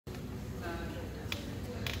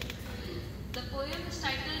poem is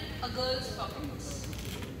titled A Girl's Pockets.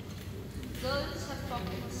 Girls have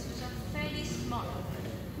pockets which are fairly small.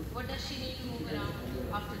 What does she need to move around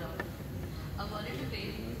after all? A wallet to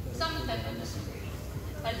pay, some pepper to spray,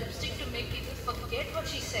 a lipstick to make people forget what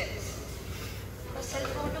she says, a cell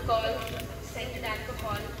phone to call, scented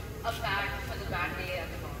alcohol, a pad for the bad day at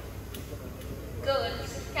the mall.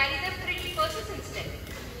 Girls carry their pretty purses instead.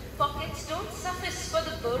 Pockets don't suffice for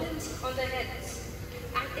the burdens on their heads.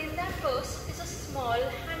 And in that purse is a small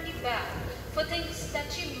handy bag for things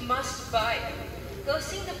that she must buy,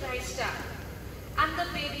 cursing the price tag. And the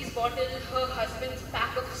baby's bottle, her husband's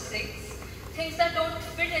pack of cigs, things that don't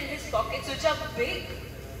fit in his pockets which are big.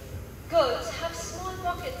 Girls have small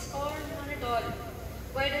pockets or none at all.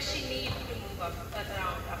 Why does she need to move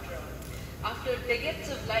around after all? After decades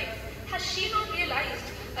of life, has she not realized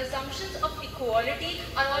assumptions of equality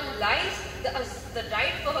are all lies? The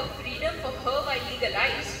right for her freedom, for her by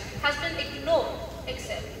legalized, has been ignored.